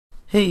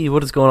Hey,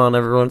 what is going on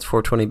everyone? It's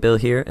 420 Bill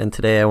here, and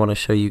today I want to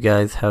show you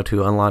guys how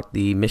to unlock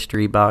the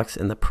mystery box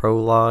in the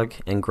Prologue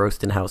and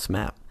Groesten House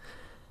map.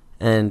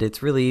 And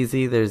it's really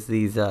easy. There's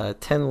these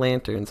 10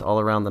 lanterns all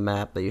around the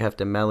map that you have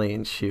to melee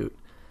and shoot.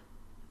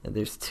 And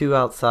there's 2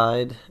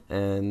 outside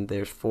and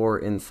there's 4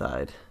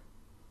 inside.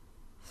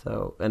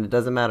 And it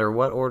doesn't matter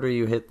what order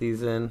you hit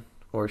these in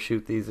or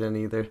shoot these in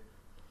either.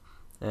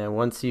 And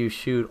once you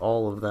shoot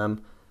all of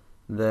them,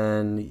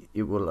 then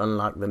it will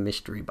unlock the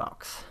mystery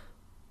box.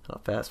 I'll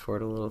fast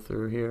forward a little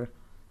through here.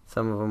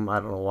 Some of them, I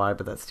don't know why,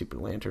 but that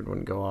stupid lantern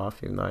wouldn't go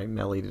off, even though I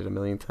meleeed it a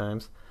million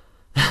times.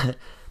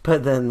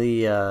 But then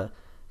these are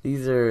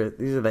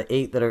the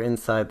 8 that are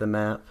inside the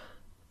map,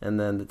 and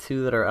then the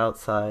 2 that are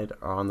outside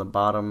are on the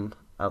bottom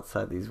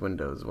outside these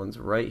windows. One's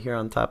right here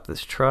on top of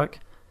this truck,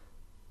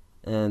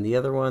 and the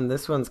other one,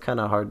 this one's kind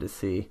of hard to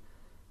see.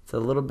 It's a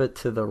little bit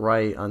to the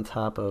right on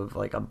top of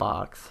like a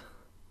box.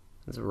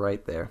 It's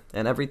right there.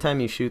 And every time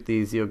you shoot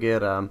these, you'll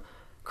get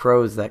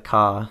crows that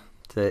caw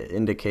to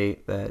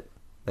indicate that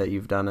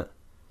you've done it.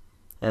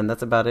 And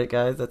that's about it,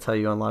 guys. That's how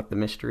you unlock the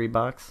mystery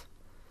box.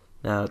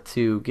 Now,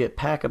 to get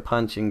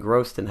Pack-a-Punch in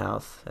Groesten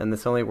House, and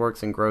this only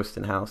works in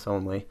Groesten House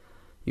only,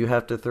 you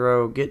have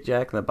to get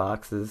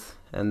Jack-in-the-Boxes,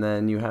 and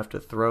then you have to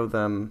throw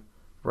them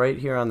right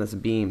here on this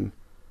beam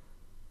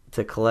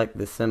to collect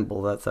the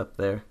symbol that's up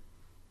there.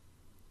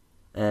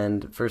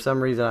 And for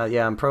some reason,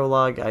 on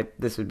Prologue,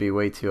 this would be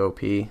way too OP.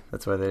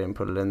 That's why they didn't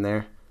put it in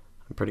there,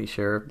 I'm pretty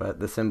sure,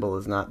 but the symbol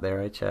is not there,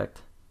 I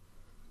checked.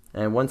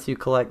 And once you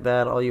collect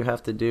that, all you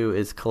have to do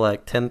is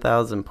collect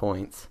 10,000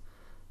 points.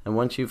 And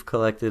once you've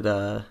collected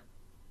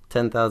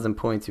 10,000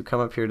 points, you come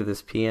up here to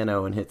this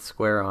piano and hit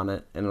square on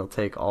it, and it'll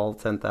take all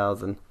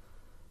 10,000.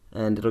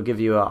 And it'll give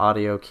you an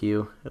audio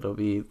cue.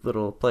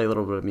 It'll play a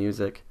little bit of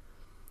music.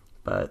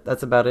 But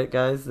that's about it,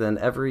 guys. Then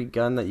every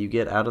gun that you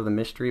get out of the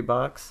mystery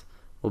box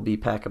will be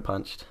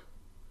Pack-a-Punched.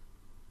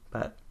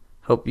 But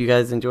hope you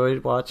guys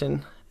enjoyed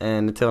watching,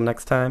 and until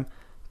next time,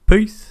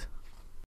 peace!